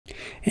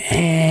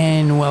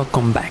And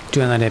welcome back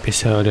to another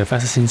episode of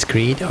Assassin's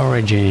Creed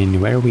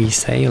Origin, where we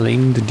sail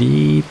in the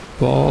deep,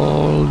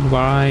 bold,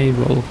 wide,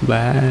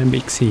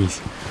 big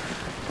seas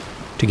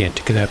to get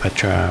to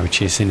Cleopatra,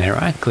 which is in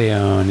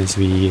Heraklion, as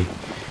we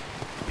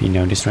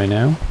noticed right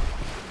now.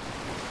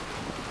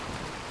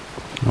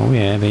 Oh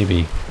yeah,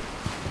 baby.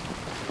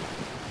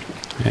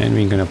 And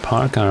we're gonna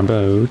park our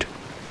boat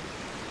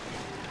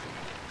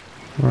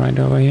right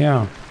over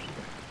here.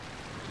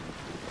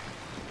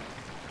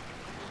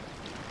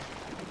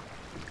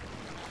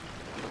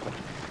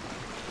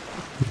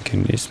 We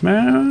can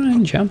dismount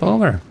and jump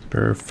over.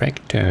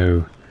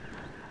 Perfecto.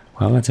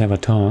 Well, let's have a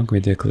talk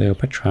with the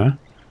Cleopatra,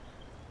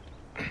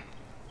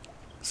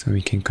 so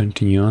we can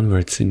continue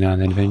onwards in our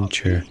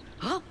adventure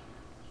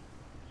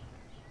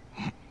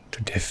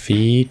to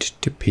defeat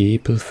the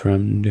people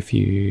from the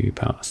few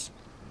past.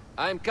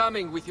 I'm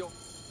coming with you.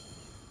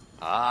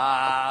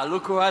 Ah,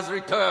 look who has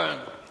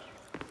returned.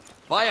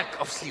 Bayek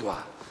of Siwa.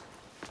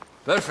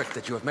 Perfect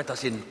that you have met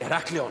us in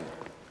Heraklion,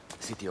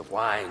 city of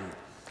wine,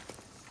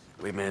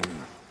 women,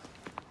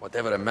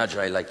 whatever a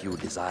magi like you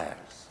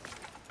desires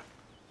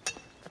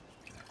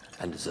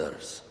and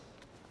deserves.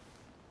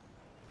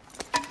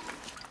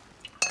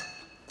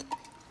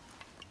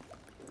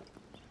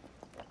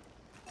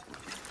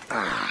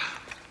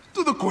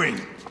 To the Queen!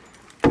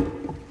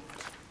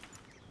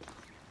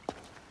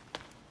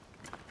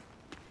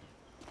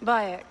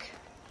 Bayek,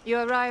 you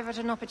arrive at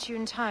an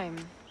opportune time.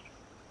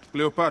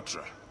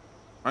 Cleopatra,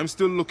 I'm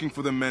still looking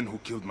for the men who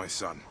killed my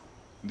son.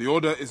 The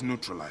order is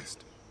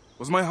neutralized.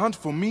 Was my hunt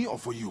for me or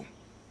for you?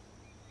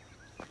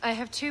 I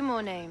have 2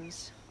 more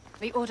names.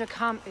 The order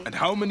can't be... And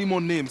how many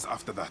more names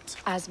after that?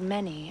 As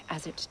many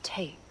as it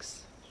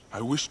takes.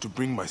 I wish to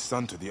bring my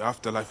son to the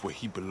afterlife where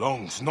he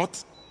belongs,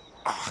 not...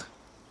 Ah,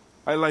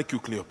 I like you,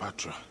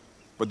 Cleopatra.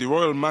 But the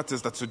royal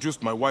matters that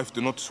seduced my wife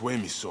do not sway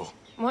me so.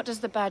 What does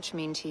the badge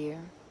mean to you?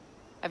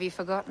 Have you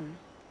forgotten?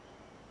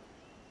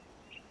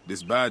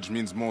 This badge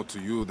means more to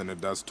you than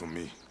it does to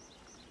me.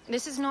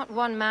 This is not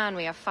one man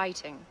we are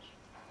fighting.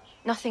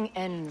 Nothing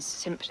ends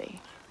simply.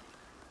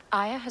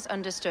 Aya has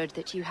understood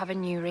that you have a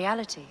new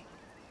reality.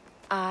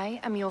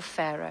 I am your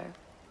pharaoh.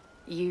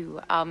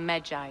 You are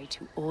Magi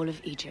to all of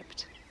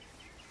Egypt.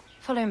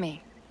 Follow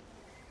me.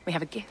 We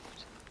have a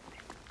gift.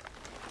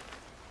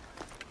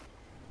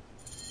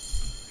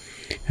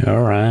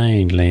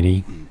 Alright,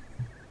 lady.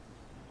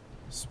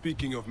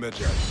 Speaking of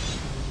Magi,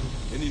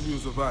 any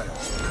news of Aya?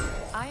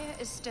 Aya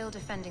is still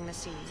defending the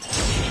seas.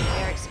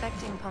 They are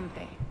expecting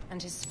Pompey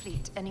and his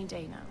fleet any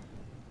day now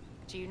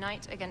to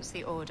unite against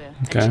the Order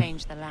and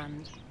change the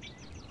land.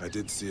 I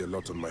did see a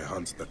lot on my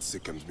hunt that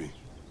sickened me.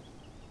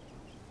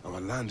 Our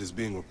land is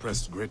being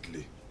oppressed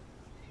greatly.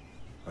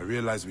 I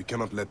realize we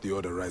cannot let the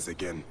Order rise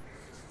again.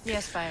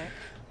 Yes, Bayek.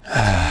 The 2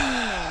 new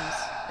names,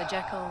 the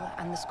Jackal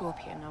and the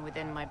Scorpion, are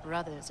within my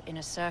brother's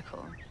inner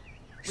circle.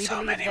 We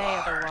believe they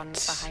are the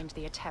ones behind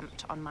the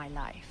attempt on my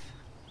life.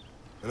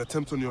 An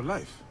attempt on your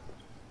life?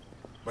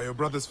 By your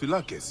brothers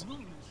Philakes?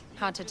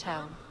 Hard to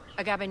tell.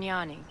 A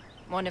Gabignani,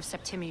 one of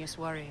Septimius'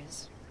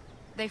 warriors.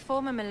 They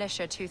form a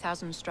militia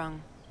 2,000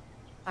 strong.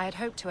 I had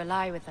hoped to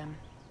ally with them.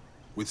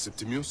 With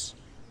Septimius?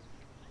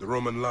 The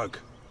Roman lug?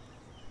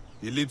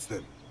 He leads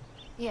them?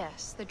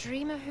 Yes, the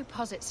dreamer who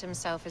posits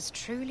himself as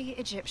truly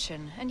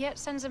Egyptian, and yet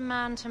sends a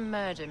man to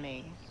murder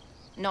me.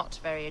 Not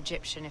very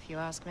Egyptian, if you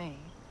ask me.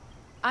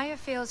 Aya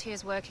feels he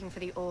is working for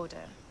the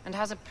Order, and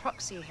has a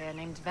proxy here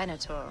named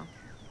Venator.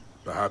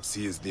 Perhaps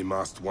he is the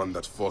masked one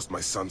that forced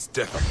my son's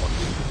death upon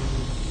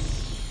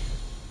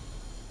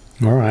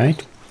me.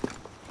 Alright.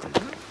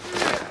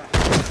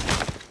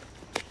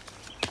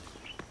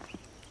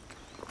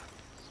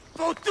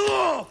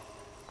 Votu!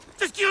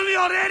 Just kill me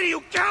already,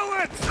 you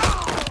coward!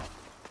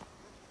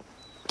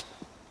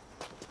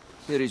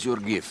 Here is your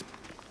gift.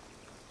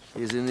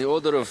 He is in the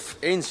order of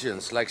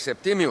ancients like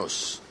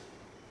Septimius.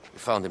 We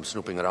found him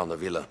snooping around the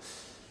villa.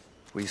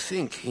 We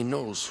think he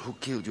knows who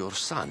killed your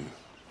son.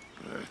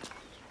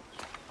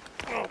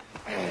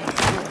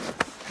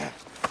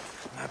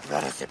 My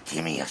brother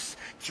Septimius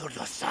killed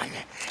your son,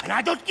 and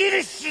I don't give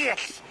a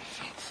shit!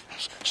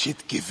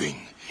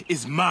 Shit-giving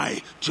is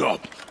my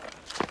job.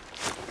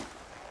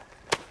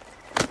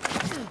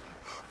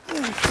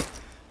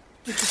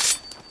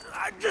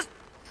 I just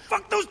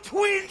fuck those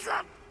twins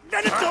up!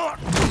 Venator!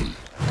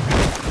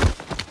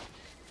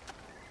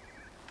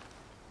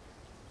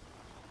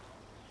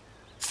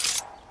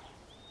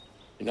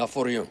 Enough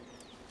for you.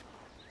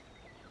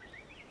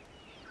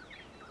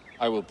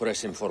 I will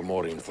press him for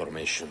more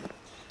information.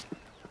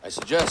 I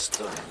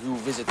suggest you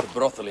visit the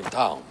brothel in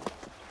town.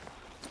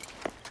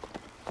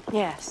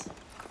 Yes.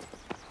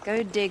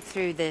 Go dig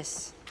through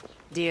this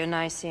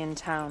Dionysian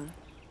town,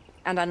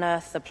 and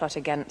unearth the plot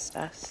against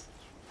us.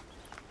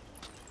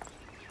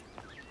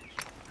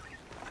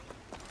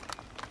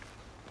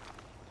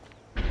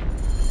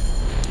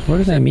 What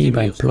does that mean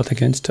by plot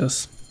against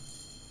us?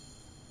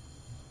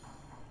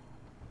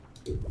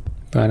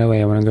 By the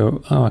way, I want to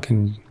go... Oh, I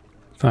can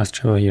fast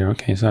travel here.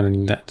 Okay, so I don't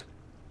need that.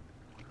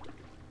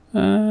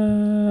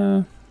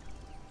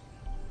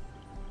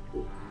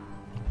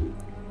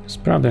 It's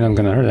probably not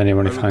gonna hurt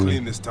anyone I if will I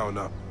clean this town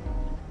up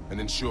and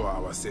ensure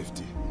our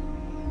safety.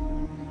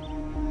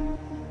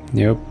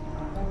 Yep.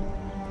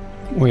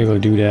 We will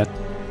do that.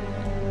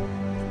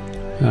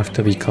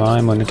 After we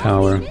climb on the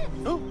tower.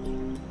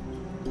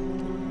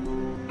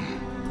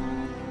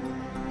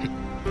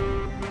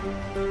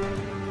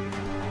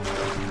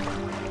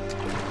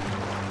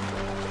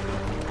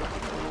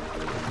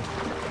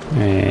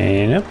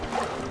 And up.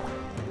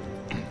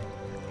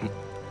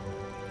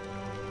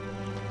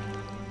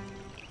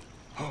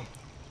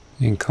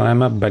 And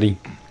climb up, buddy.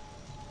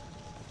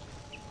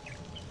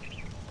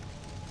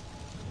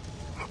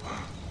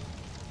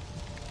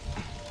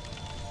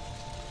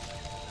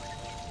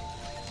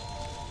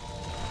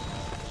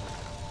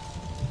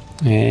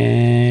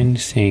 And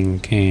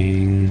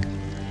sinking.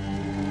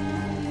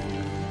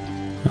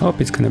 I hope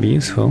it's gonna be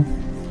useful.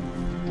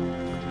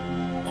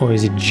 Or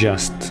is it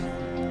just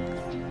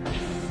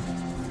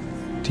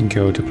to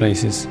go to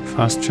places?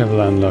 Fast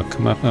travel unlock,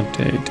 map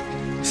update.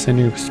 It's a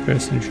new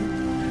person.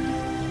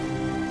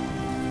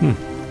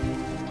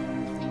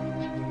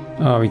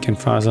 Oh, we can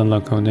fast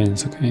unlock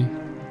coordinates, okay.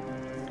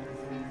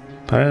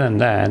 But other than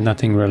that,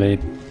 nothing really.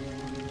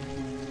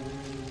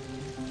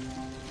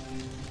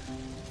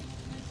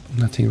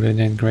 Nothing really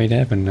that great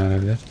happened out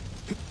of that.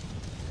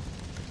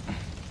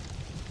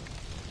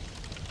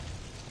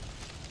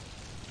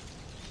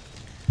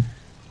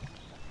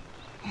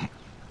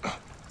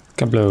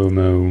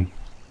 Kablomo.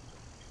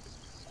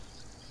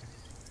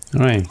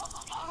 Alright.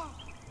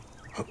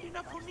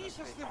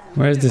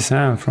 Where's the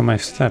sound from my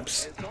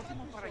steps?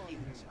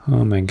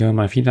 Oh my god,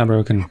 my feet are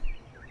broken.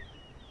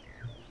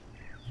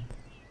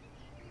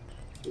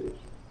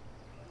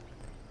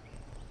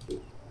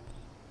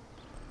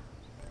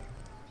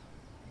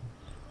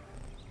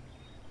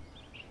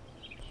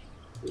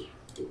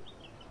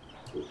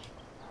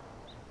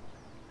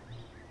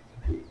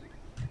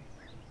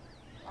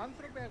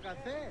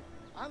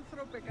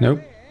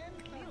 Nope.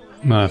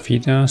 My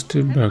feet are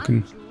still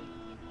broken.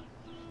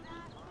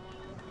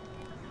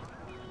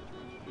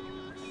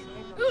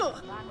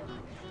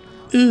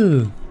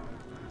 Ew.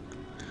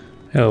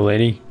 Hello,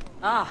 lady.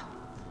 Ah,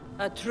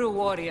 a true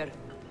warrior.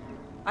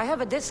 I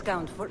have a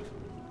discount for...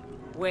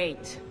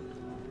 Wait.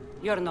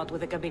 You're not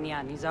with the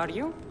Cabinianis, are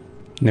you?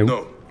 Nope.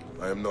 No,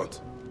 I am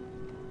not.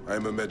 I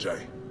am a Magi.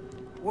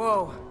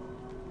 Whoa.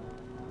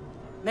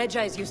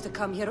 Magi's used to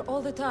come here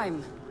all the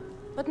time,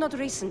 but not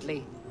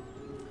recently.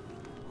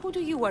 Who do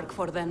you work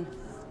for then?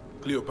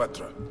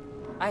 Cleopatra.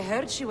 I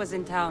heard she was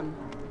in town.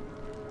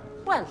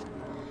 Well,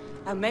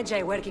 a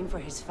Magi working for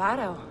his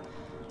pharaoh.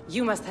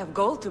 You must have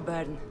gold to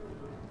burn.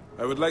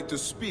 I would like to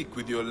speak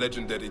with your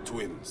legendary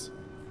twins.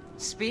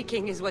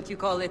 Speaking is what you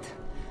call it.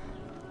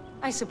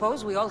 I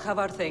suppose we all have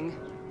our thing.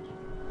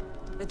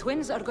 The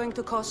twins are going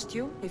to cost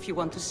you if you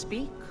want to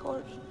speak,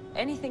 or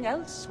anything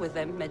else with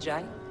them,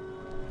 Magi.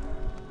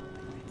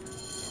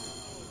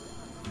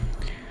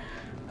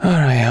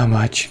 Alright, how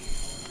much?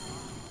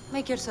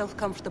 Make yourself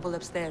comfortable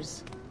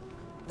upstairs.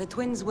 The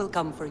twins will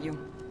come for you.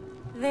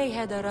 They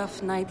had a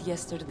rough night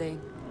yesterday,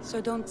 so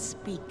don't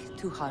speak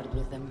too hard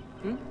with them,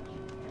 hmm?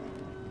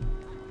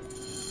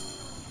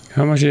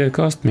 How much did it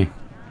cost me?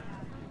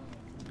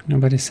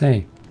 Nobody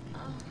say.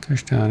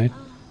 Gosh darn it.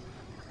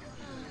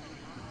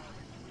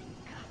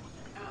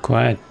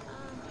 Quiet.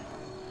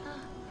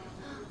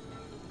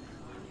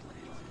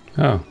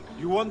 Oh.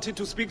 You wanted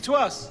to speak to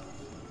us?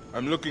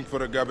 I'm looking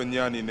for a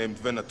Gabiniani named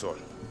Venator.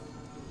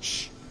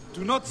 Shh!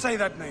 Do not say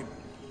that name.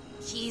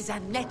 He's a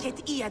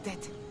naked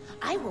Iadet.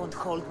 I won't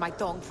hold my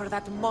tongue for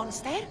that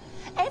monster.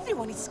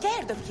 Everyone is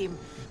scared of him,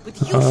 but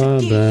you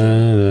should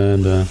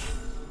kill him.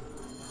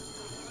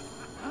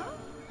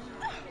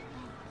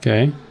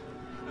 Okay.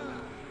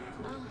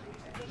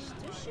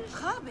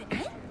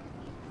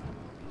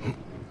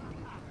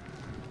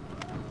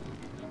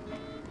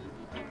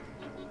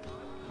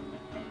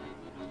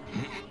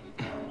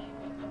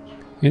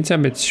 It's a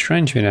bit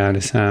strange without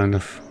the sound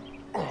of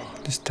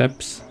the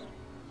steps.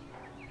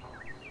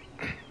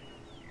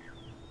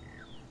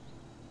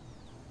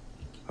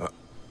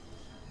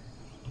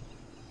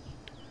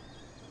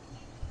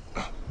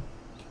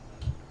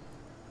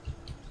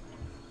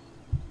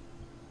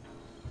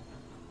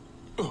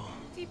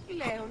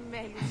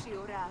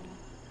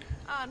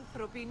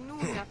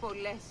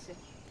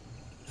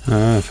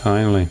 Ah,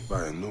 finally.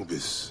 By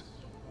Anubis.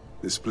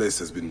 This place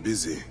has been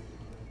busy.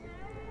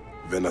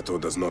 Venator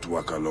does not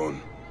work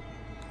alone.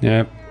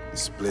 Yep.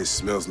 This place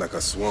smells like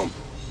a swamp.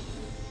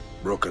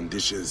 Broken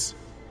dishes.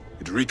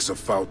 It reeks of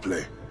foul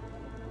play.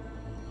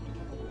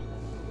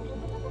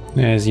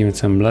 There's even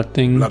some blood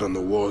thing. Blood on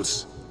the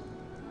walls.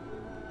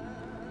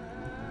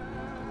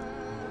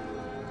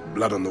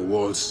 Blood on the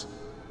walls.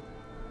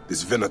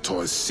 This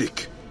Venator is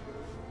sick.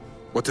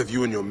 What have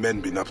you and your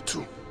men been up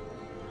to?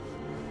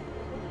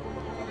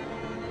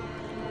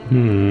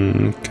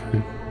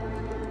 Okay.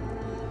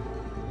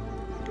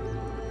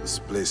 This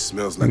place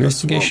smells like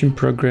Investigation a swamp.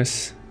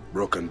 progress.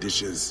 Broken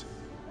dishes.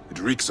 It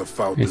reeks of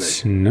foul play.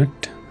 It's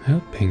not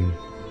helping.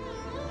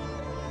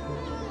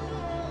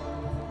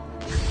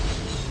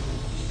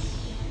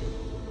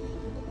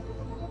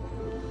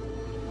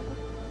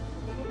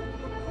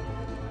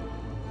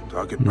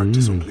 Target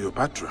practice on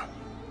Cleopatra.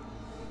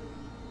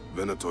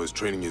 Venator is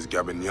training his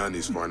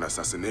Gabinianis for an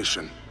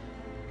assassination.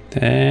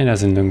 That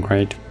doesn't look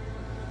great.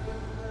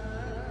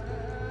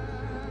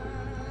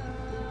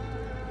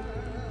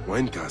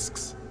 Wine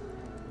casks.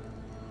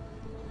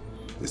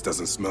 This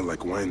doesn't smell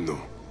like wine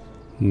though.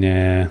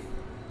 Nah.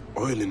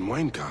 Oil in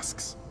wine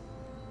casks.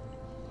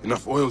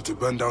 Enough oil to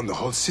burn down the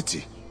whole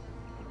city.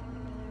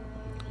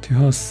 The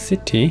whole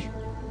city?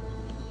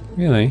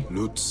 Really?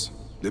 Lutes,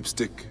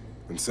 lipstick,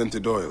 and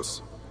scented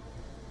oils.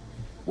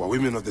 While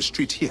women of the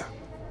street here,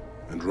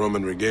 and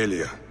Roman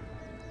regalia.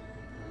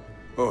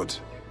 Odd.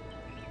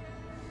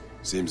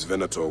 Seems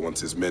Venator wants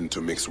his men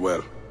to mix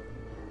well.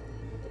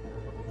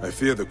 I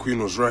fear the Queen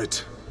was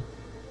right.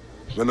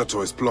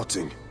 Venator is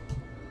plotting.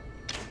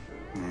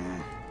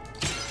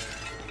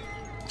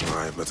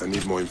 Alright, but I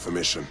need more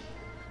information.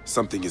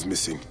 Something is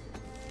missing.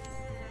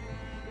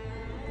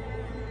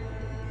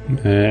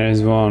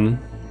 There's one.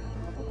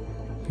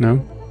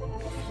 No?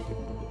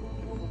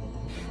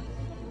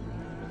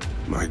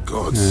 My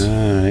God.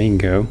 Ah, there you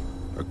go.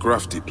 A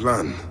crafty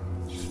plan.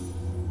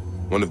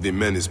 One of the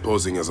men is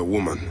posing as a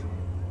woman.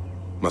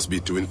 Must be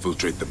to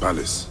infiltrate the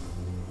palace.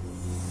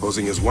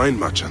 Posing as wine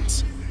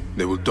merchants,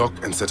 they will dock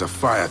and set a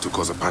fire to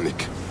cause a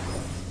panic.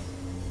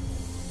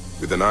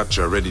 With an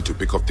archer ready to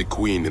pick off the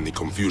queen in the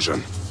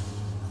confusion.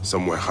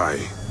 Somewhere high.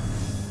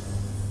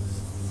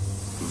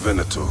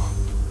 Venator.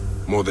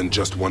 More than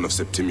just one of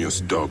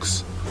Septimius'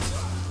 dogs.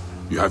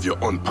 You have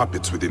your own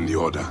puppets within the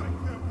order.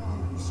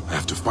 I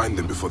have to find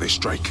them before they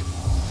strike.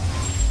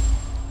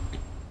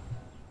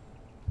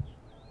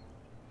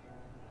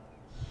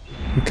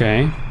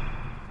 Okay.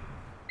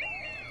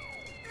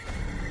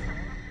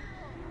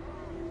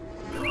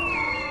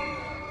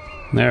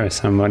 There is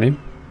somebody.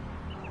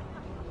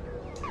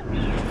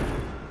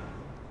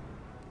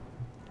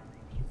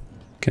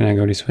 Can I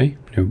go this way?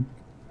 No.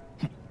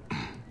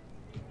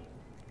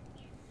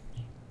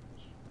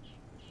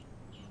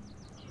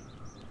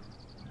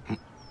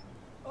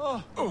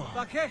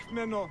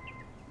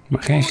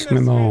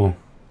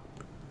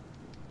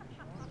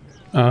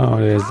 Oh,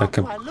 there's like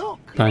a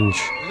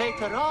bunch.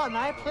 Later on,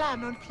 I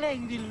plan on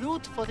playing the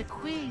lute for the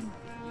queen.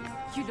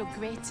 You look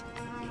great.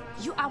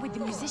 You are with the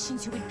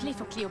musicians who will play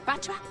for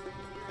Cleopatra?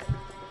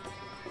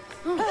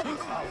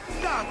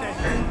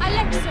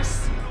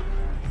 Alexis!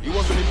 He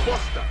was an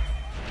imposter.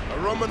 A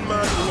Roman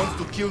man who wants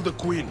to kill the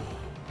queen.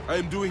 I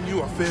am doing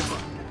you a favor.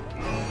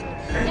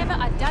 Never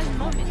a dull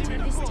moment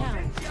in this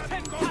town.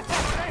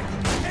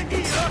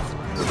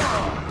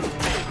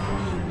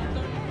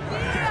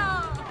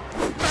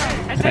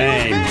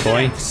 Hey,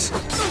 boys.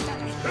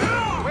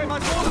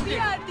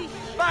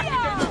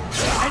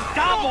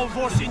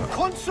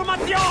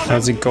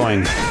 How's it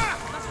going?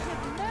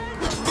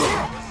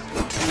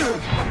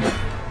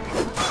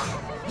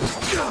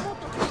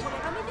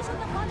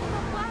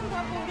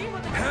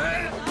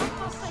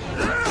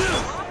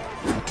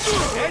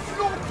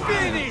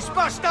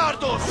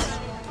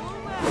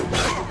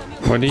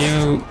 What are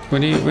you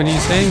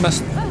saying?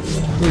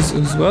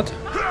 Who's what?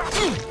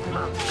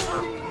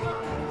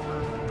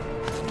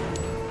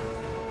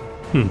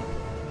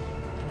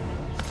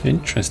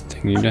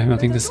 Interesting. You have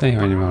nothing to say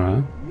anymore,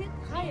 huh?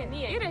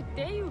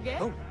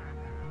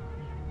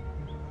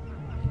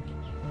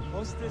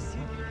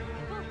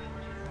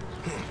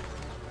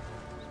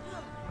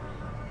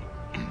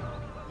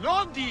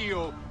 Non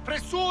Dio!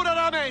 Pressura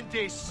la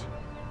mentis!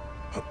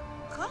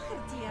 I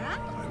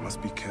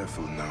must be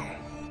careful now.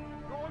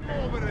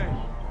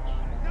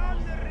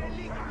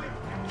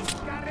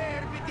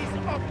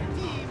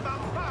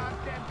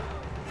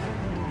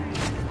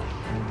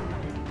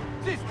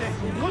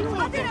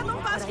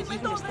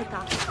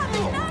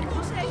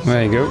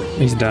 There you go.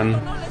 He's done.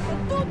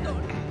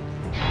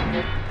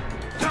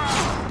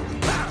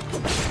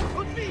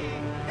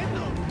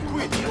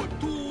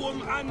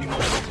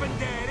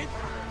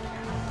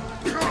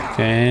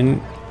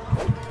 And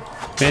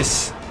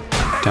miss.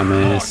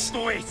 Dumbass.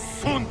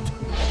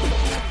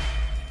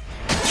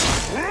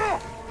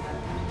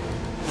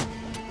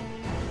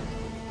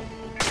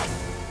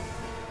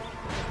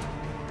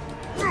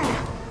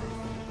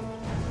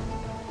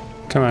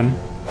 Come on.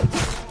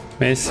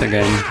 Miss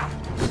again.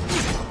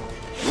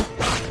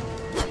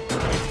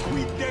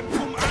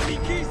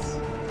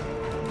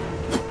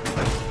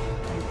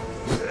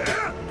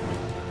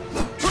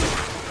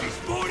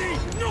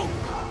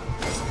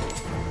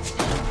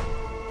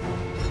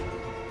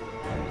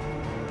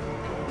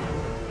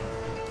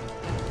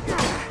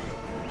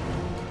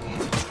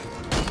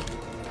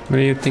 What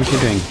do you think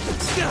you're doing, you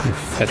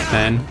fat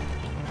man?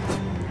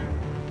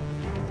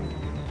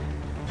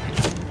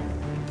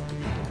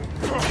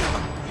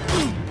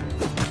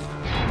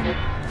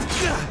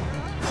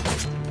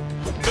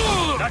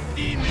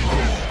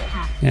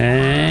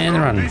 And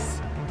run.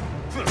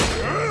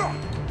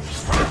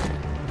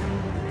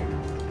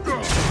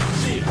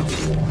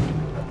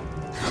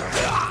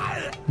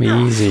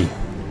 Easy.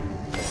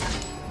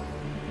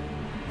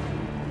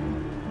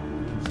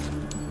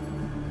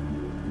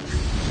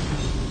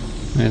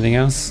 Anything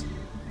else?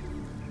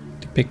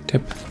 Picked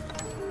up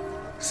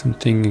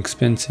something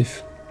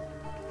expensive.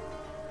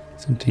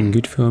 Something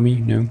good for me?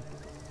 No.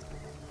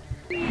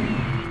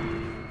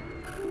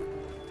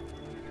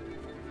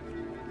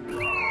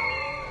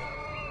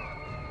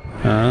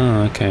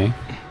 Ah, okay.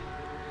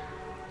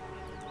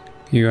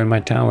 You're in my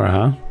tower,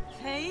 huh?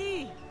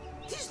 Hey,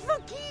 tis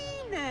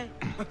Vagine!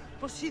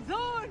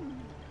 Poseidon!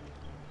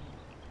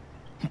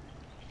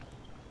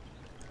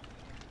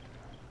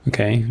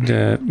 Okay,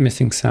 the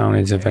missing sound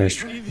is a very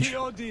strange.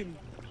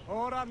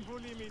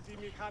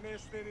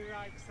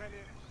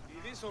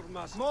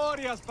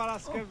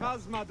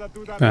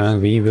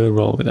 And we will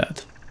roll with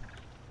that.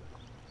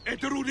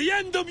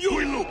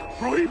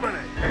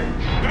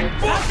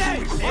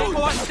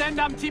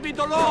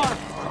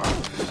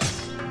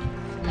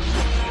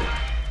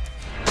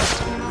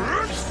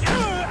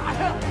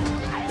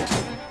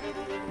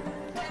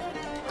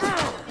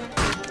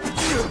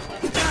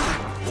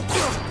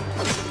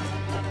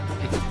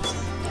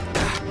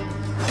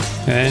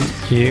 And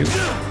you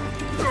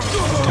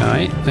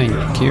die,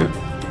 thank you.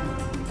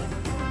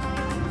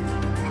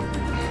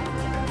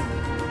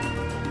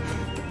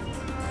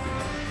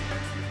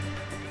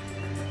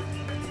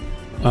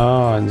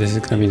 Oh, this is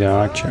gonna be the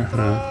archer,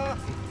 huh?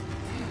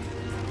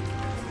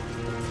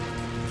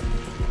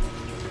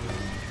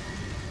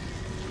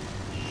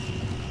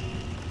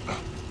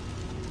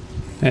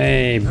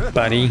 Hey,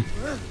 buddy.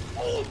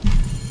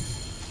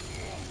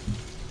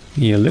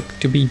 You look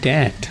to be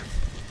dead.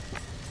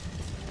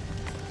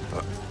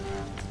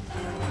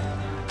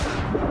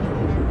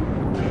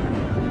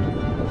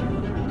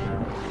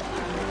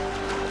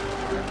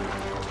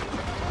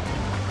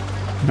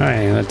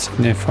 Alright, let's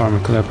inform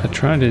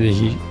Cleopatra.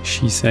 Did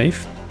she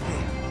save?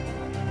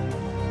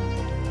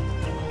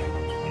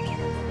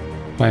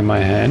 By my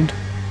hand?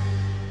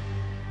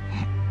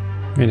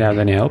 Without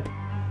any help?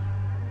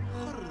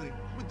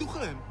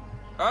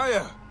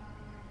 Aya,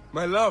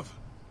 my love.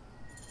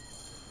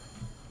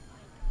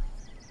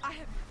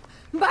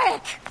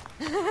 Back!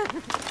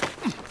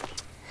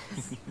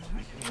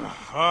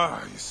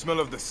 Ah, you smell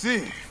of the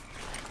sea.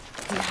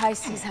 The high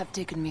seas have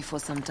taken me for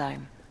some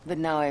time, but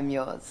now I'm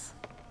yours.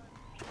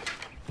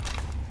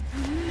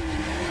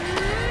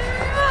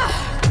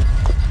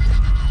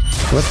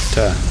 What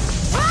the?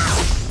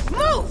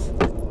 Move!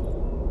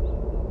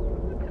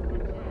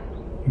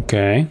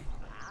 Okay.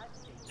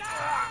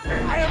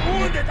 I am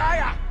wounded,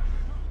 Aya!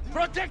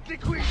 Protect the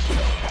queen!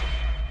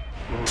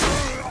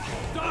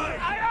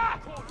 Aya!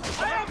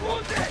 I am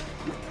wounded!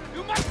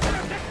 You must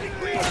protect the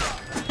queen!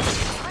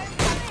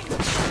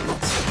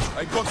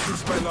 I got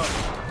this, my love.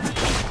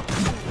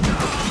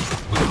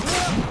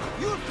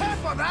 You'll pay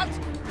for that!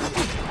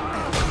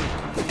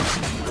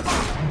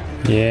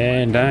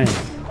 Yeah, dying.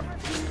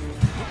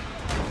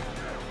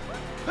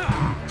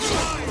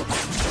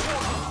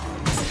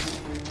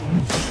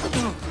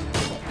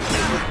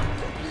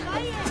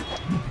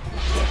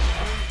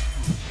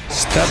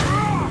 Stop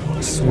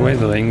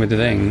swiveling with the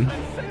thing.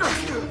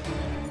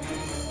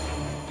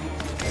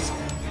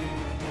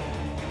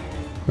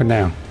 What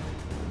now?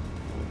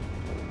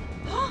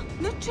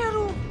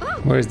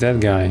 Where's that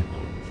guy?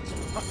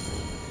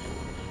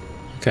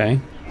 Okay.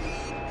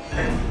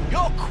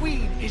 Your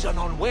queen is an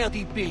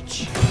unworthy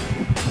bitch.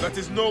 That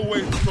is no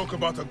way to talk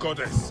about a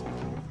goddess.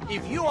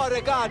 If you are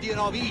a guardian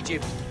of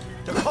Egypt,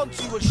 the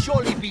country will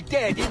surely be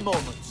dead in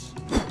moments.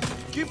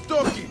 Keep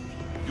talking.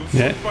 You'll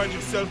soon find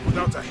yourself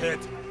without a head.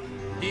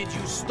 Did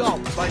you stop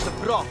by the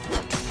broth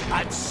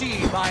and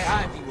see my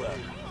handiwork?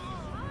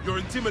 Your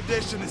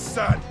intimidation is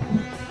sad.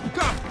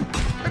 Come,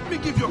 let me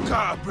give your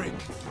car a break.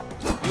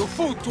 You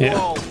fool to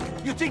all.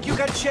 You think you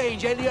can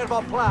change any of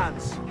our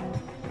plans?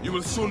 You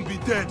will soon be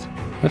dead.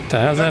 What the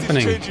hell's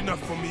happening? That is change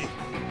enough for me.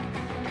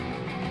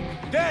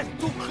 Death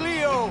to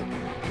Cleo!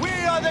 We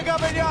are the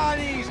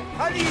Gabanianis,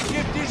 and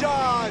Egypt is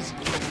ours!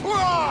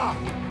 Hurrah!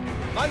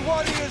 My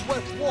warriors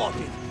were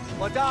thwarted,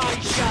 but I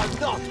shall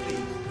not be.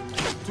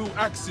 2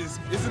 axes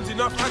isn't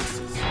enough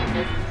axes.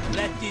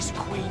 Let this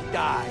queen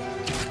die.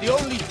 The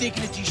only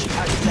dignity she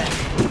has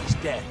left is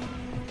death.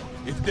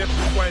 If death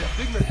requires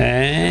dignity,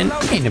 and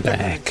in the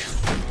back.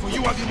 For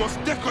you are the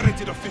most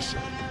decorated official.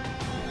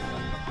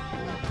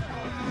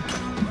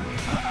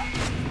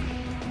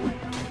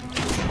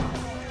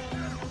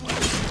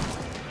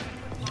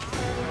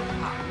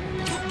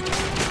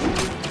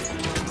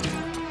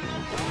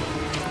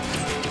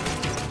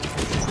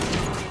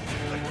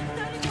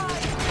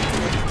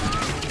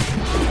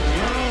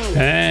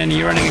 And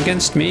you're running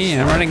against me,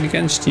 I'm running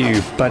against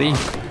you, buddy.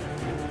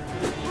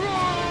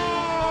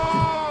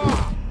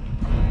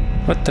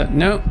 What the?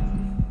 No!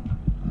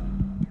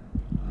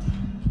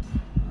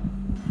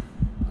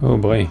 Oh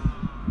boy.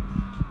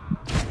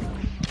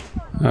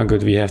 Oh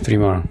good, we have 3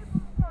 more.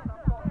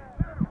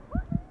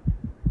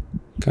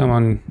 Come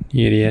on,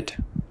 you idiot.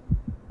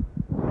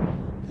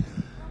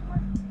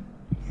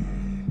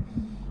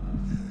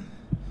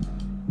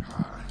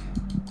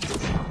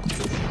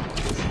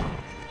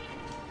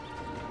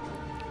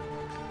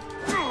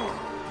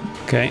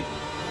 Okay,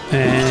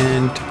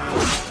 and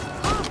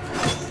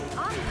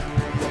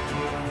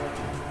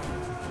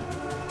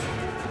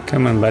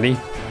come on, buddy.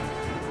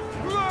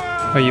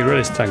 Oh, you're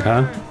really stuck,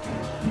 huh?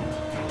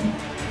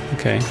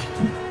 Okay.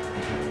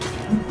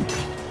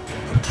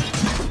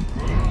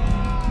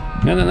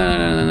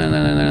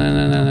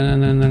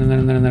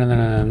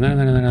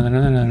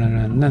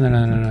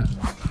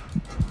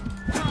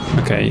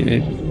 Okay,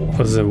 it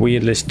was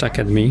weirdly stuck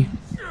at me.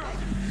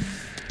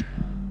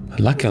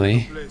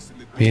 Luckily,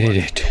 we did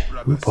it.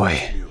 Oh boy.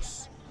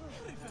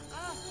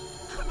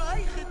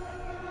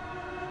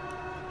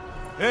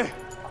 Hey,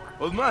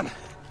 old man.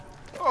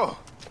 Oh,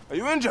 are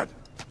you injured?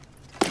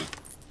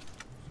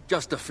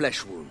 Just a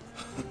flesh wound.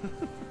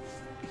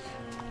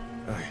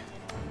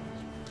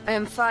 I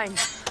am fine.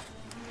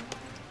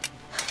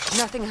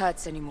 Nothing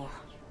hurts anymore.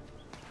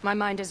 My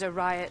mind is a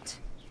riot.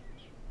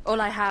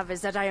 All I have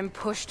is that I am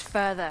pushed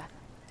further.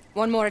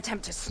 One more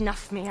attempt to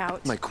snuff me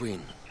out. My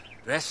queen,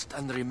 rest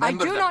and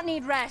remember I do not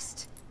need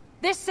rest.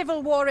 This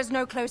civil war is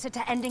no closer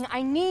to ending.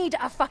 I need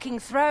a fucking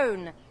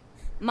throne.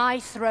 My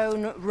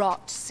throne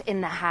rots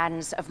in the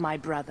hands of my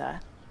brother.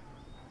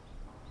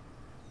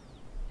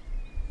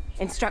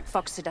 Instruct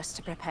Phoxidas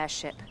to prepare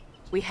ship.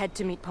 We head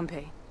to meet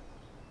Pompey.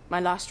 My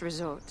last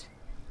resort.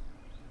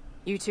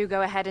 You two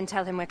go ahead and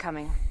tell him we're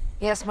coming.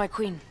 Yes, my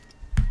queen.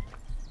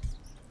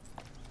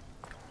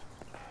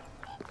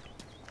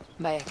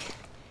 Bayek,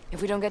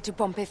 if we don't get to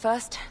Pompey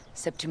first,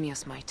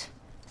 Septimius might.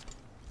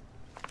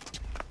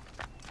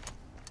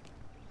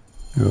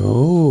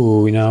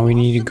 Oh, now we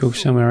need to go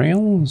somewhere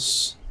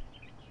else.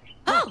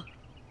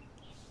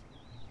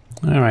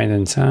 Alright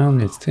then,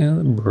 sound is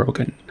still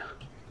broken.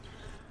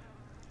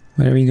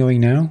 Where are we going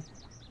now?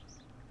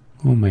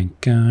 Oh my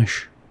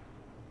gosh.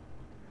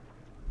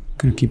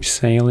 Gonna keep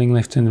sailing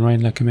left and right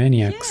like a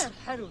maniacs.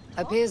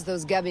 Appears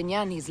those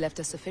Gabinianis left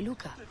us a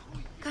felucca.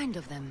 Kind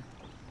of them.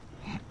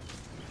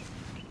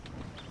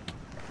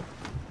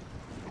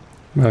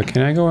 Well,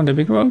 can I go on the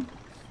big road?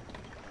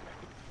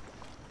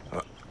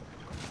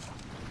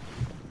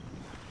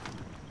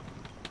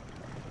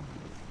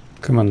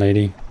 Come on,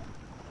 lady.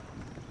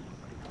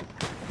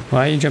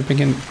 Why are you jumping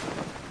in?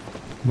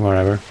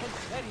 Whatever.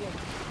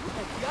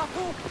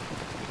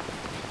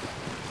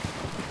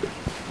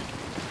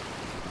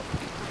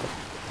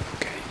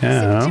 Okay,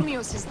 now.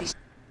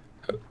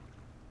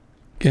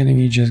 Can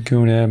we just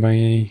go there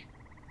by...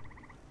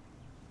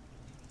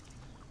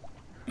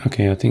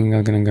 Okay, I think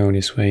I'm gonna go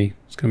this way.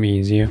 It's gonna be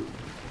easier.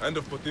 And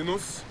of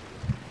Potinus?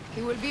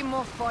 He will be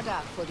more fodder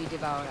for the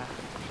Devourer.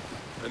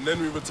 And then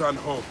we return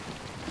home.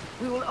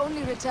 We will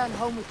only return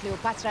home with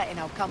Cleopatra in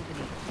our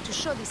company, to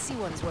show the Sea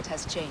Ones what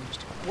has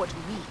changed, what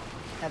we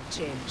have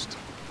changed.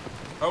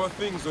 How are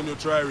things on your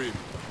trireme?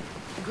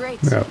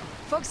 Great. Well.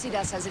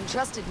 Phoxidas has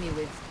entrusted me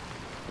with...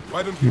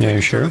 Why don't you Yeah, take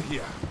each sure. other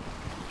here?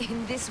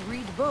 in this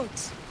reed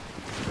boat.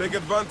 Take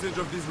advantage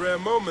of these rare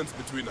moments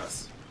between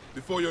us,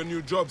 before your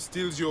new job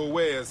steals you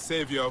away as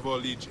savior of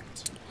all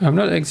Egypt. I'm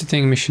not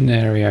exiting mission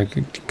area,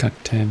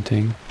 goddamn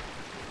thing.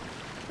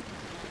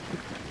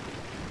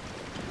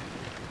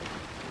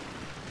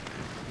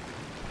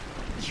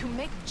 You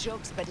make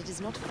jokes, but it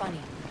is not funny.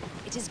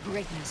 It is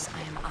greatness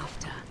I am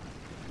after.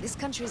 This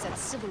country is at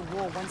civil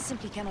war, one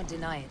simply cannot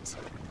deny it.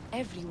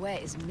 Everywhere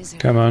is misery.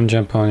 Come on,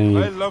 jump on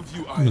I you, love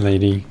you, Aya,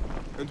 lady.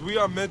 and we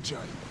are Magi.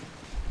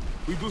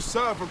 We do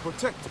serve and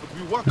protect, but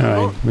we walk Alright,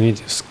 alone. we need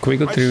to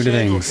squiggle I through the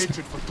share your things.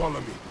 hatred for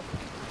Ptolemy.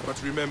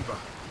 But remember,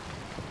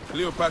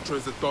 Cleopatra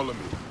is a Ptolemy.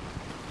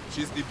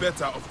 She's the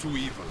better of two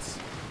evils.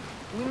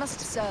 We must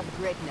serve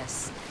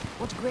greatness.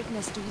 What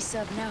greatness do we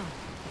serve now?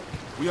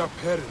 We are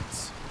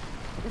parents.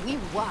 We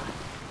were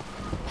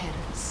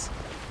parents.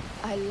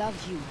 I love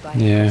you, by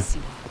Yeah.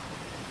 Siwa.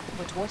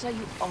 But what are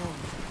you of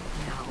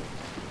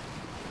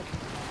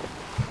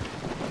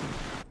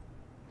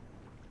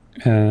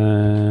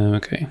now?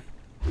 Okay.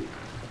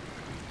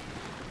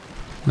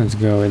 Let's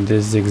go with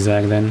this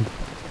zigzag then.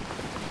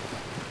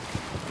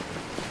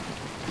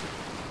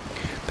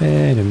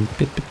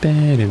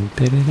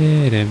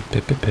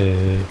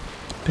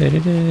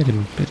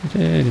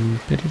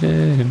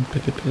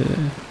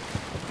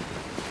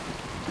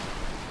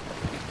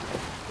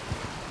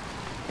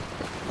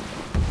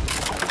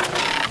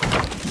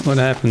 What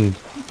happened?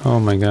 Oh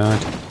my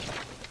god.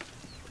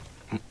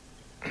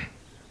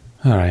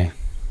 Alright.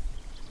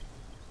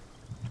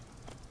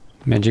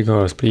 Magic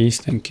horse, please.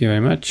 Thank you very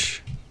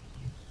much.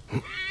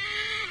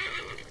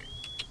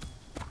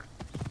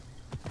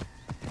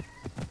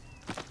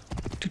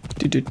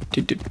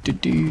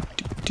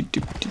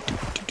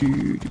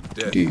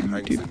 Death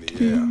hangs in the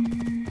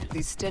air.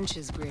 The stench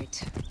is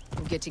great.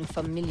 I'm getting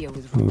familiar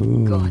with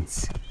Ooh.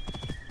 gods.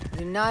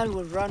 The Nile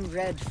will run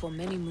red for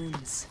many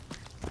moons.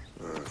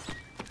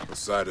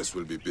 Osiris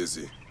will be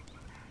busy.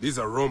 These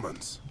are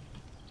Romans.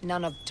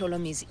 None of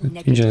Ptolemy's You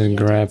naked just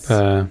grab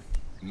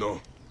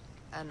No.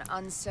 an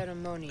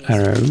unceremonious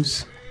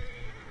arrows.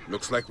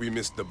 Looks like we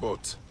missed the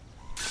boat.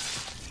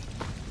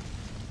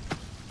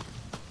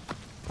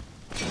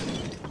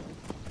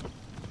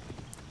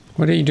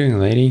 What are you doing,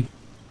 lady?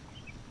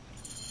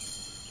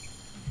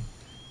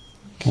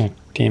 God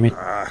damn it.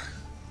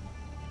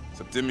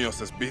 Septimius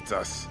has beat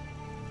us.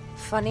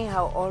 Funny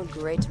how all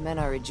great men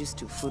are reduced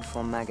to food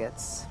for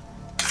maggots.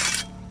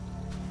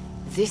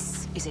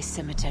 This is a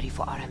cemetery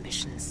for our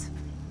ambitions.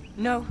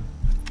 No.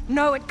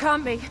 No, it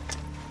can't be.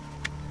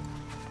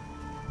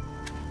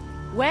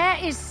 Where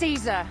is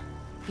Caesar?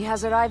 He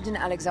has arrived in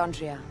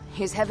Alexandria.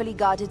 He is heavily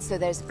guarded, so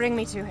there's... Bring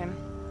me to him.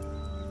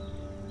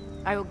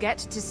 I will get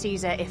to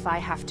Caesar if I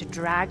have to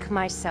drag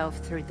myself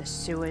through the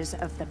sewers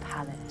of the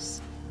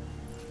palace.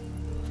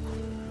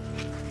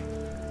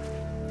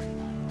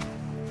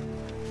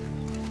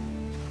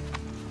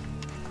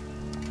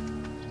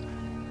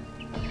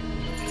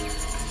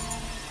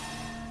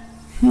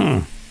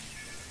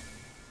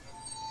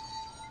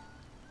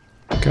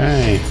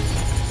 Okay.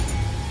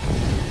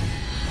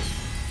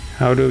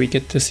 How do we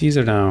get to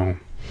Caesar now?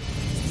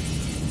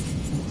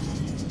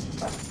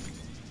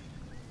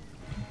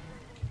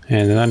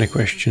 And another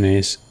question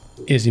is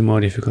a more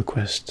difficult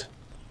quest?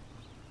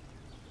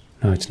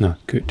 No, it's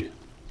not. Good.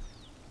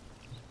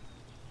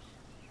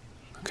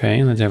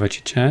 Okay, let's have a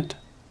chit chat.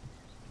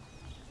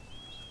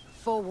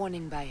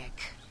 Forewarning,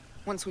 Bayek.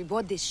 Once we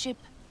board this ship,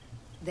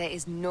 there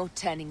is no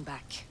turning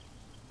back.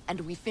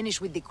 And we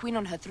finish with the Queen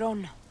on her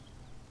throne,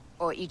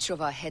 or each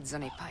of our heads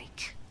on a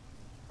pike.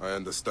 I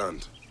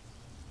understand.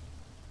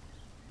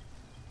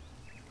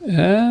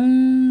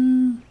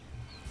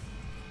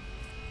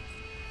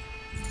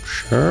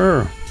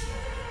 Sure.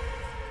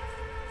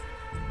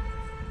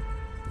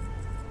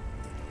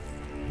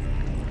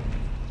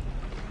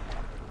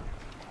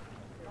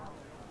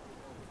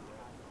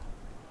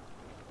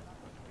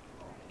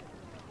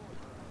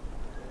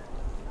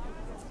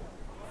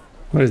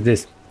 What is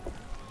this?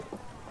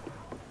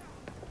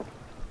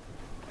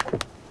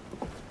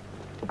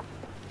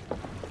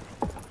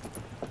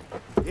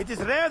 It is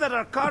rare that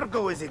our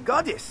cargo is a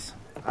goddess.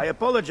 I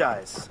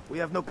apologize. We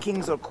have no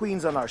kings or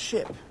queens on our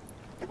ship.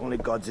 Only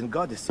gods and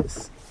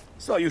goddesses.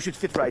 So you should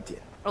fit right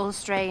in. All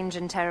strange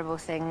and terrible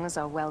things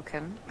are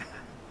welcome.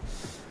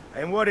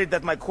 I am worried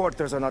that my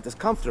quarters are not as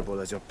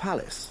comfortable as your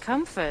palace.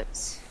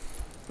 Comforts?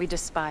 We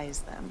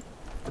despise them.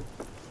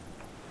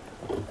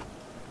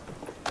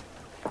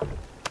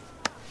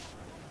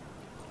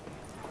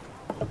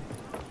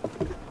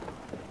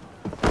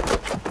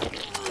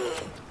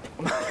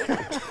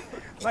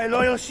 My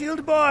loyal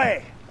shield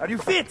boy! Are you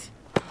fit?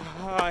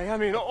 I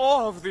am in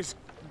awe of this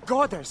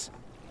goddess.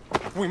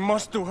 We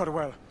must do her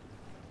well.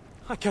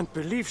 I can't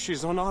believe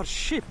she's on our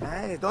ship.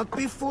 Hey, don't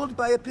be fooled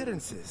by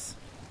appearances.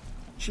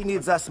 She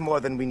needs us more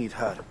than we need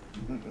her.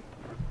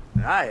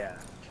 Aya.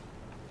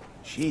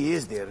 She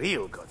is the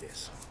real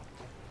goddess.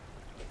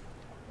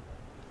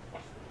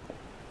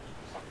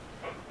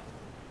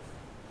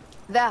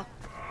 There,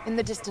 in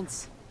the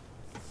distance.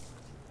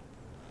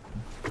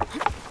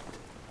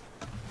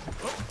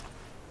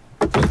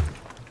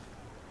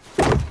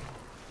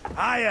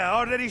 Aya,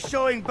 already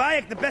showing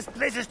Bayek the best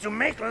places to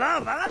make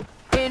love, huh?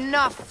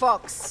 Enough,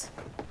 Fox.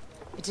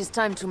 It is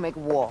time to make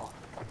war.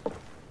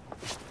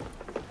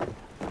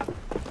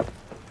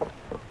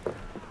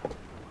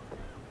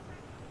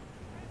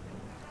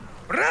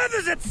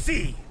 Brothers at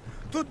sea,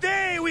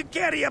 today we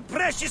carry a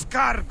precious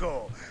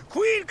cargo.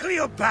 Queen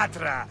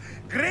Cleopatra,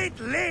 great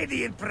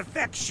lady in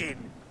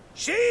perfection.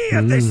 She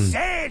of the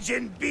Sage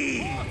and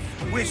Bee,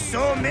 with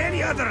so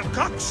many other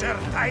cocksure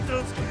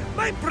titles,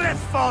 my breath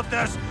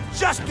falters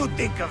just to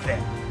think of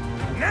them.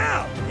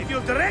 Now, if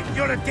you'll direct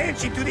your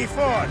attention to the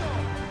fort,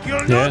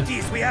 you'll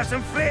notice we have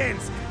some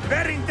friends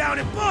bearing down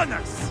upon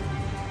us.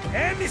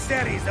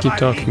 Emissaries of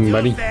our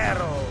little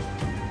pharaoh.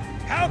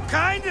 How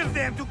kind of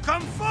them to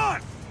come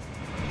forth.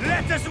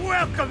 Let us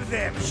welcome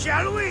them,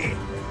 shall we?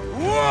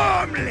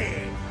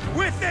 Warmly,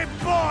 with a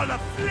ball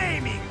of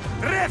flaming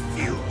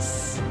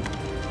refuse.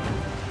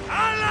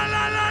 Ah la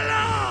la la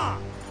la!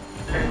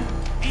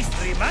 This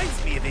reminds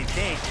me of a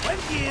day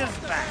 20 years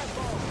back,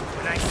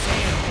 when I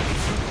sailed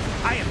with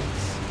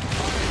pirates.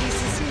 The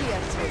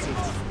Sicilian tells it.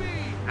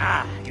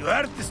 Ah, you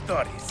heard the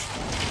stories.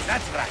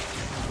 That's right.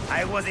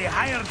 I was a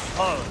hired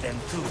hull then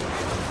too.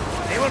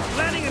 They were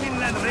planning an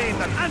inland raid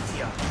on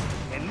Antioch,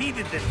 and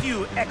needed a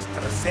few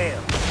extra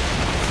sails.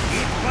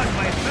 It was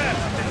my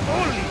first and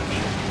only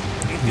deal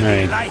into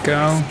the life of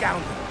a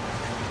scoundrel.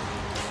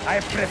 I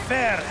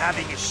prefer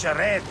having a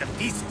charade of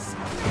pieces.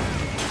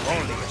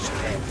 Only a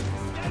charade.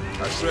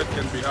 A shred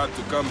can be hard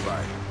to come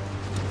by.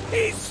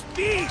 He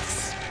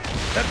speaks!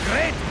 The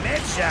great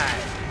Magi!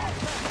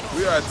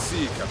 We are at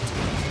sea,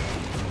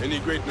 Captain. Any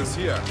greatness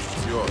here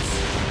is yours.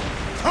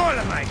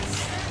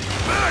 Ptolemies!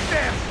 Burn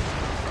them!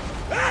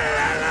 La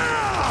la la!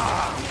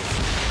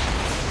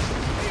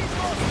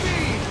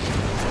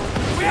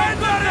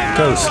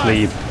 Go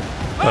sleep.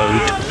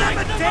 You'll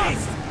never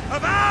taste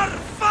of our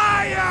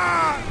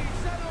fire!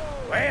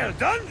 Well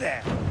done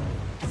then.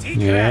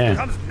 Seacraft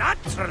comes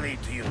naturally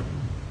to you.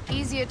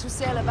 Easier to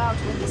sail about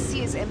when the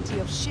sea is empty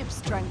of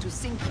ships trying to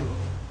sink you.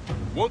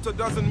 Want a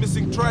dozen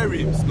missing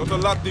triremes, not a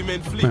lot the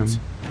main fleet.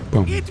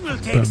 It will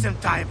take some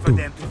time for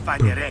them to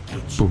find the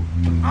wreckage.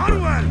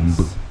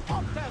 Onwards!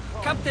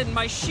 Captain,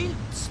 my shield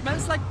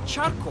smells like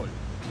charcoal.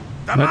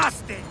 The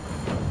masting!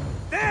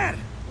 There!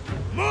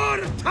 More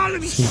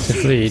Ptolemy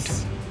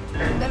ships!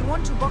 They'll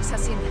want to box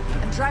us in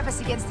and drive us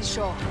against the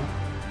shore.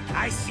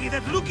 I see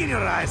that look in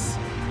your eyes.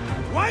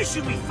 Why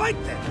should we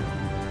fight them?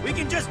 We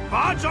can just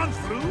barge on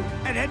through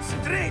and head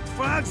straight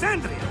for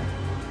Alexandria.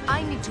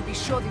 I need to be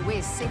sure the way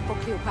is safe for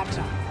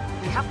Cleopatra.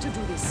 We have to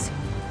do this.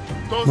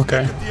 Those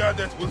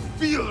Naked will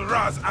feel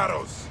Ra's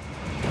arrows.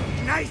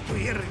 Nice to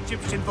hear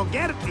Egyptian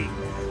vulgarity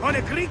on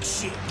a Greek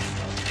ship.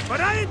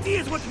 Variety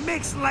is what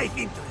makes life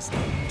interesting.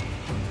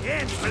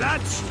 And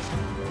bloodshed.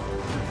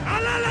 Ah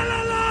la la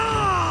la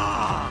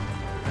la!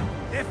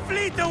 The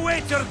fleet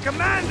awaits your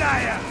command,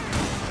 Aya.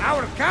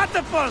 Our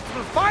catapults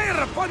will fire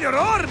upon your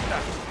order.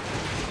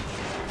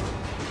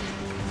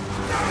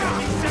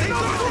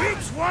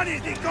 Which one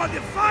is the god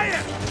of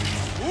fire?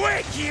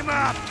 Wake him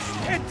up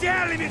and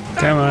tell him it's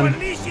time to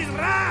unleash his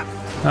wrath.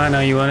 I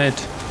know you want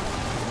it.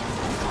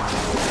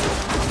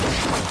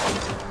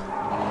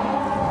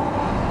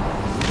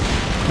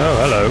 Oh,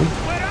 hello.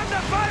 We're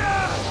under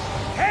fire!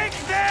 Take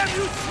them,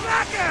 you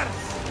slackers!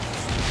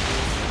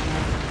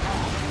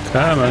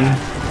 Come on.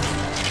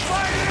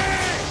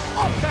 Fire!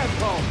 Up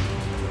tempo!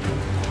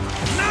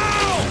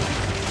 Now!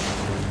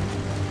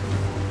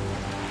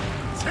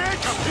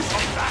 Take a piece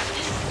of that!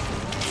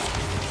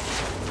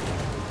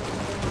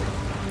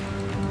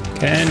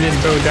 Can this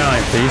bow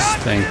die, please?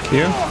 Thank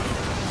you.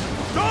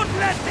 Don't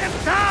let them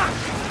talk!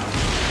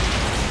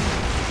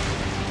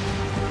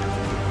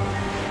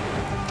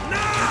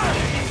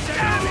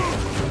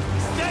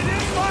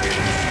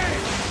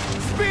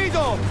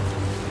 Speedo!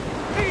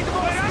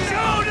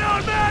 Show no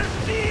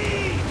mercy!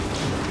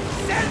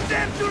 Send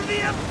them to the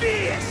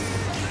abyss!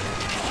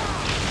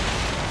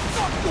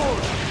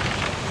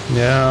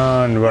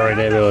 Don't worry,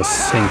 they will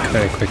sink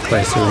very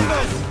quickly soon.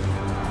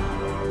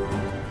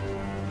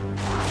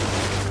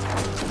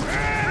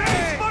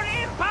 For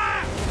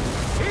impact!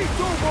 These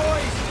two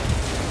boys!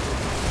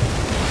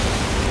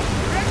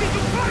 Ready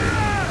to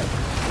fire!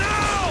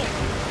 Now!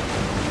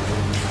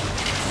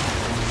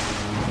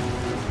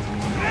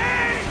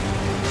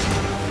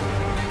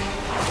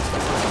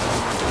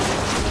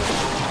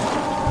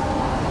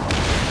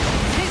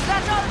 Is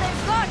that all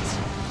they've got?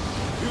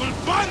 We will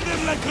burn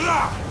them like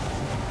rocks!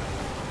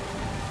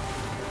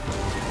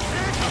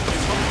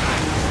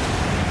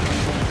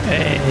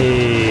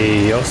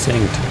 Hey, you're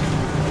synced.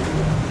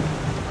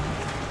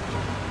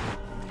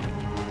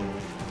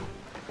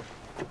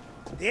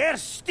 The air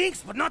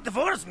stinks, but not the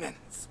horsemen.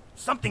 It's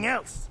something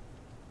else.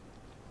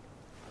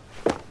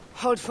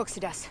 Hold,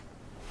 Phoxidas.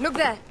 Look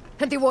there,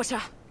 at the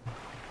water.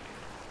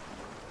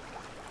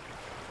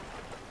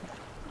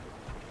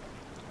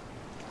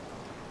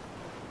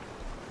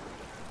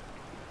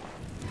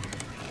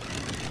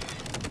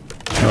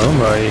 Oh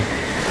my.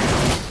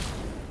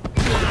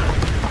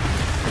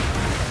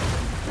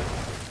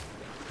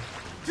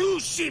 Two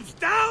ships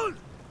down?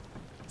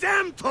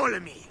 Damn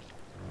Ptolemy!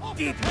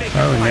 Did make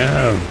Oh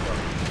no.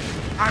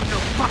 I'm no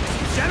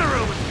fucking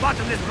general with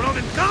bottomless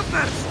Roman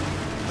coffers!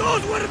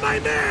 Those were my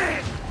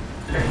men!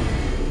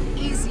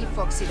 Easy,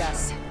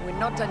 Phoxidas. We're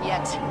not done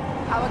yet.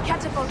 Our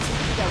catapults will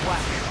do their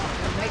work.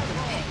 We'll make them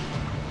pay.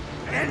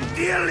 And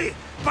dearly,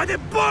 by the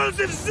balls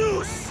of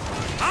Zeus!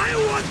 I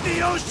want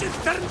the ocean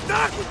turned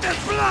dark with their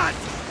blood!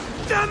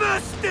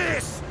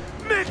 Damastes!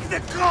 Make the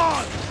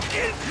call!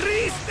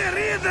 Increase the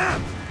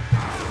rhythm!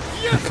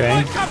 Yes, okay.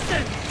 my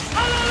captain!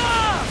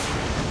 Alala!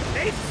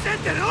 They've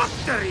sent an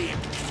octarine!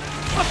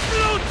 A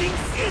floating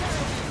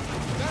city!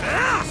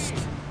 Blast!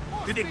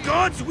 Do the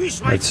gods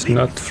wish my Let's fleet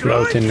not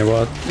float in the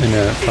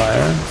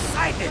fire,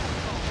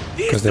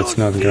 because that's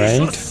not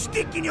great.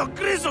 Stick in your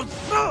grizzled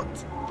throat!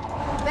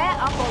 Bear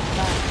up, old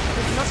man.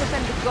 We cannot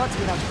offend the gods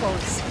without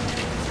foes.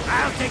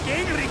 I'll take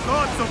angry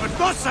gods over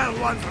docile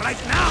ones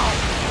right now!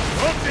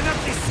 Open up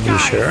the sky You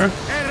sure?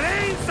 and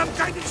rain some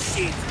kind of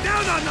shit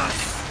down on us!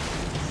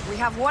 We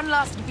have one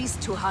last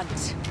beast to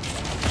hunt.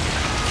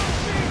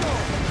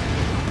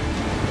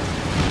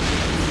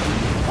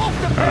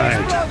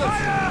 Alright.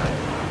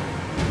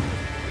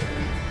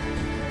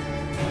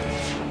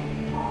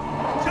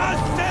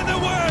 Just say the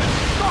word!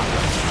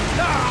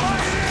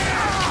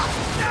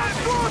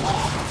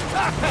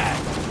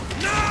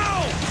 Now!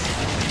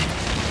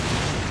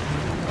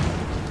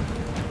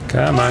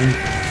 Come on.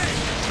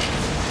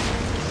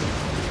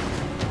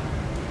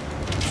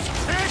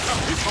 Take a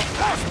piece of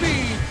that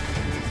speed!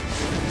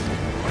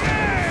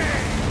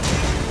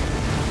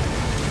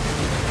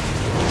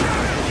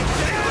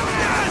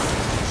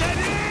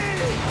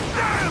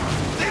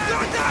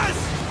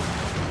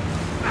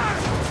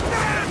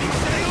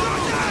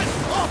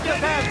 Off the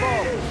tempo!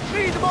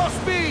 Need more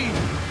speed!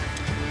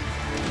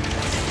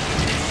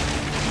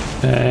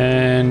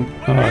 And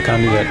oh, I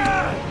can't do that.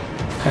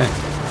 Okay.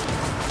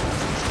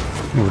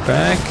 Move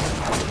back.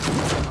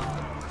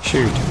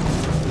 Shoot.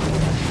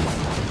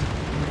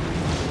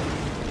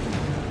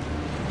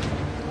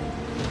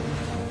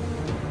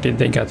 Did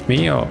they get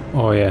me?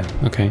 Oh yeah,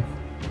 okay.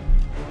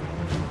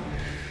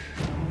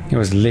 It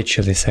was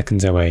literally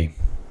seconds away.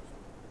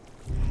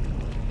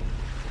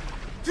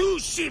 Two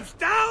ships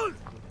down?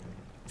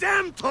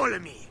 Damn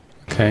Ptolemy!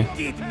 Okay.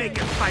 Did make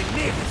a fine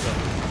navy.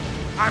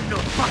 I'm no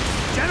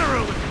fucking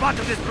general with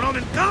bottomless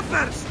Roman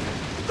coffers!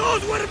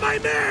 Those were my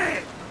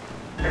men!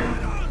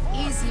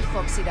 Easy,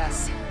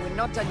 Phoxidas. We're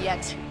not done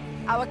yet.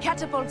 Our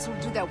catapults will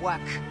do their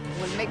work.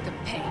 We'll make them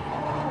pay.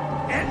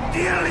 And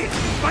dearly,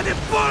 by the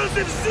balls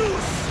of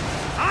Zeus,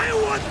 I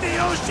want the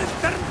ocean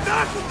turned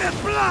dark with their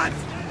blood!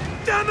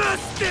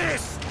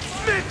 Damascus!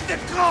 Make the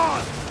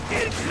call!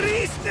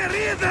 Increase the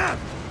rhythm!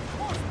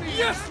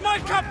 Yes, my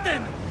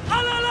captain!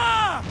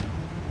 Alala!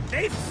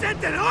 They've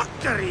sent an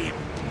octarine!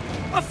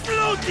 A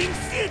floating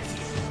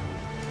city!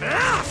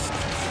 Blast!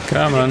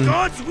 Come on. The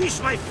gods wish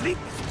my fleet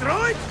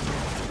destroyed?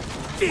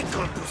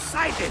 Fickle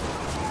Poseidon!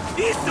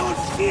 This old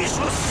fish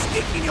will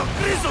stick in your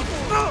grizzled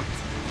throat!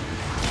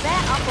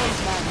 They're up, old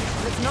man.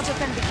 Let's not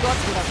offend the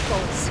gods with our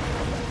faults.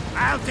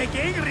 I'll take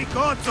angry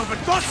gods over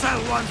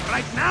docile ones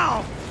right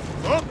now!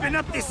 Open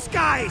up the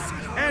skies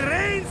and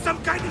rain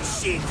some kind of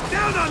shit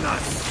down on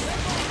us!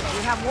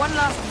 We have one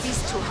last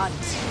beast to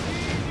hunt.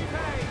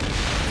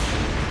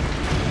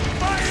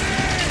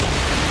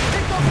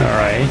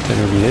 Alright, that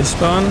will be this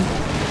one.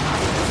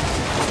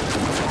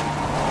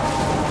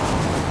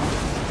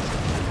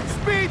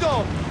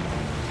 Speedo!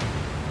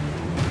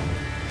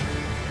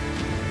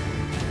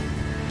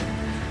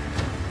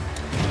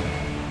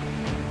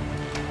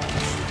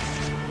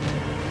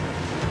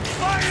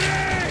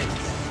 Firing!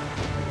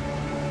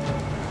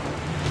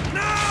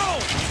 Now!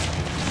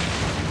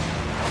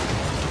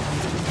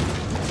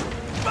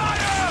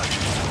 Fire!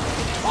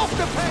 Off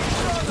the pace,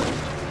 brother!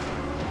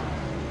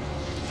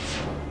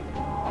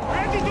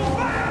 Ready to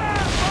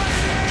fire!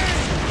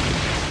 Firing!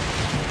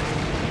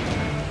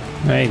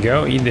 There you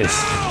go, eat this.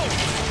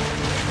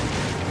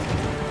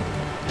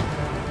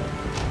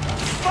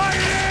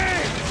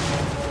 Firing!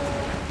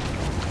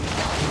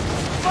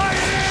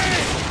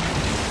 Firing!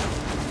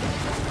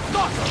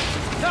 Got him!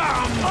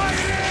 Down!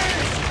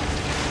 Firing!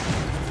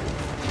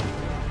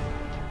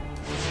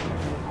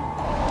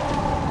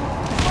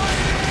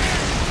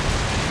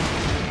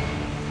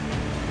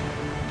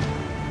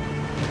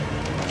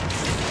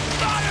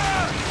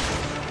 Fire!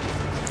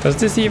 Does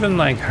this even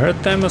like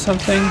hurt them or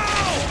something?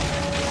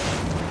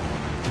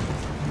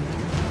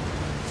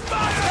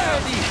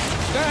 Steady!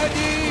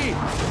 Steady!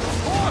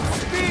 Hot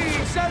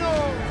speed,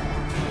 settle!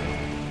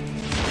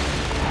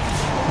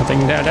 I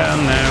think they're down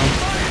now.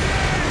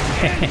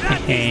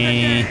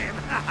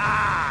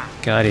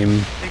 Got him.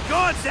 The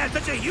gods have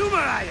such a humor,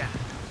 Aya.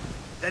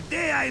 The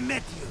day I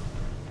met you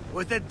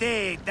was the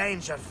day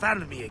danger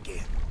found me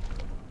again.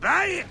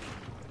 Bayek,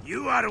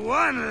 you are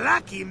one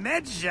lucky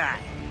Medjay.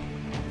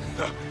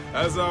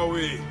 As are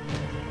we.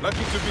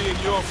 Lucky to be in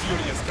your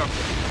furious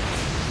company.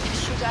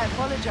 Should I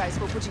apologize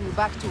for putting you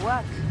back to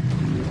work?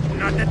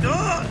 Not at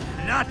all.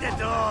 Not at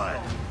all.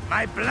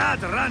 My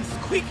blood runs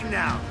quick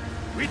now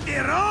with the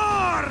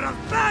roar of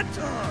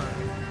battle.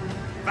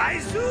 By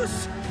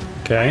Zeus, I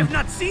Okay. have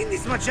not seen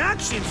this much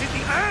action since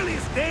the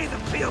earliest days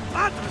of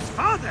Cleopatra's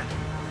father.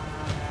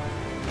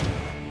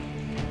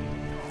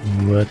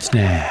 What's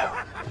now?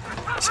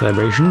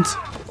 Celebrations?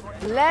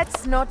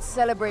 Let's not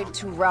celebrate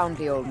too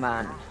roundly, old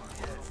man.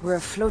 We're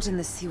afloat in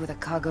the sea with a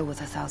cargo with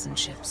 1,000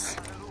 ships.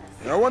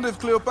 I wonder if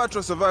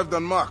Cleopatra survived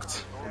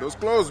unmarked. Those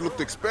clothes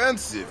looked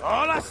expensive.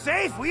 All are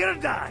safe, we're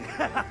done.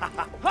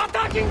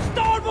 Attacking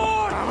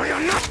starboard! Oh, you're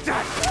not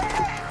done.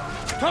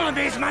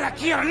 Ptolemy's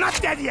Malaki are not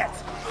dead yet.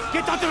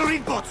 Get onto the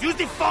reed boats. Use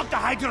the fog to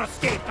hide your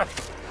escape.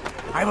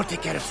 I will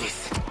take care of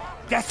this.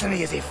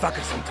 Destiny is a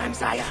fucker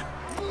sometimes, Aya.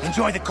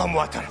 Enjoy the calm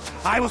water.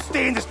 I will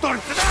stay in the storm.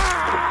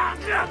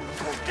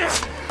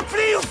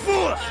 Flee, you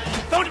fools!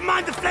 Don't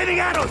mind the flaming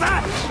arrows,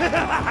 huh?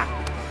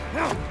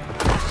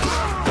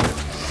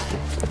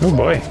 Oh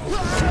boy.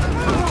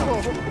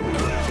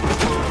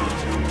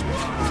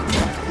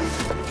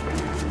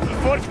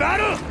 For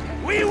battle,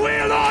 we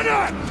will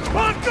honor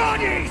our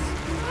goddess!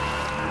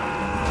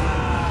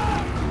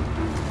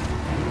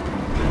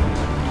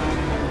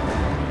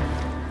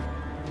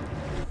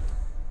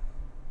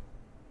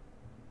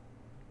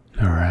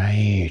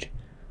 Alright.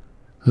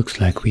 Looks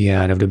like we're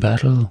out of the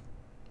battle.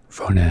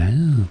 For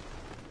now.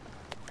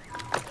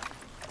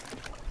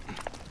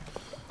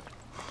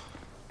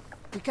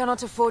 We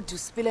cannot afford to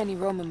spill any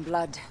Roman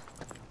blood.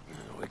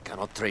 We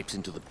cannot traipse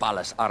into the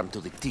palace armed to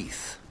the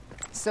teeth.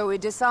 So we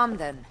disarm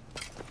then.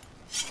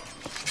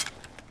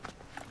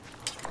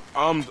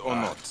 Armed or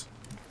not,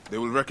 they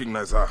will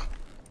recognize her.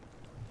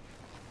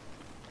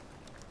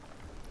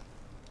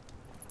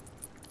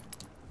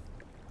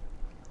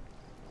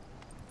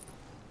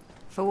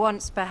 For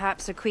once,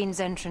 perhaps a queen's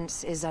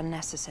entrance is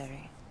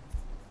unnecessary.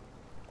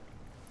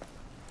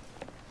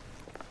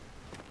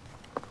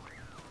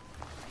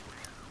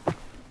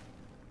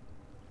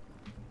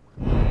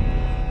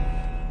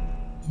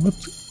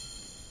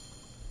 Whoops.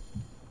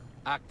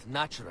 Act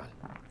natural.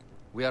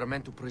 We are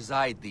meant to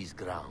preside these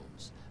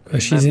grounds. Oh,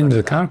 she's in Remember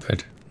the that.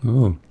 carpet.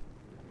 Ooh.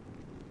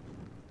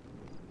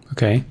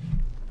 Okay.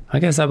 I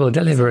guess I will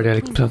deliver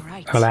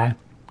the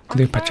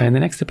Cleopatra in the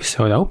next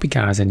episode. I hope you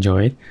guys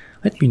enjoyed.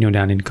 Let me know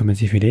down in the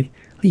comments if you did.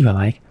 Leave a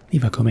like,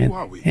 leave a comment,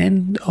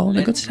 and all the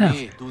Let good stuff.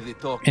 me do the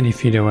talking. And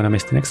if you don't want to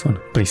miss the next one,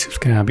 please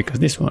subscribe because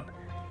this one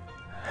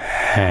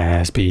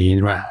has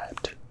been right.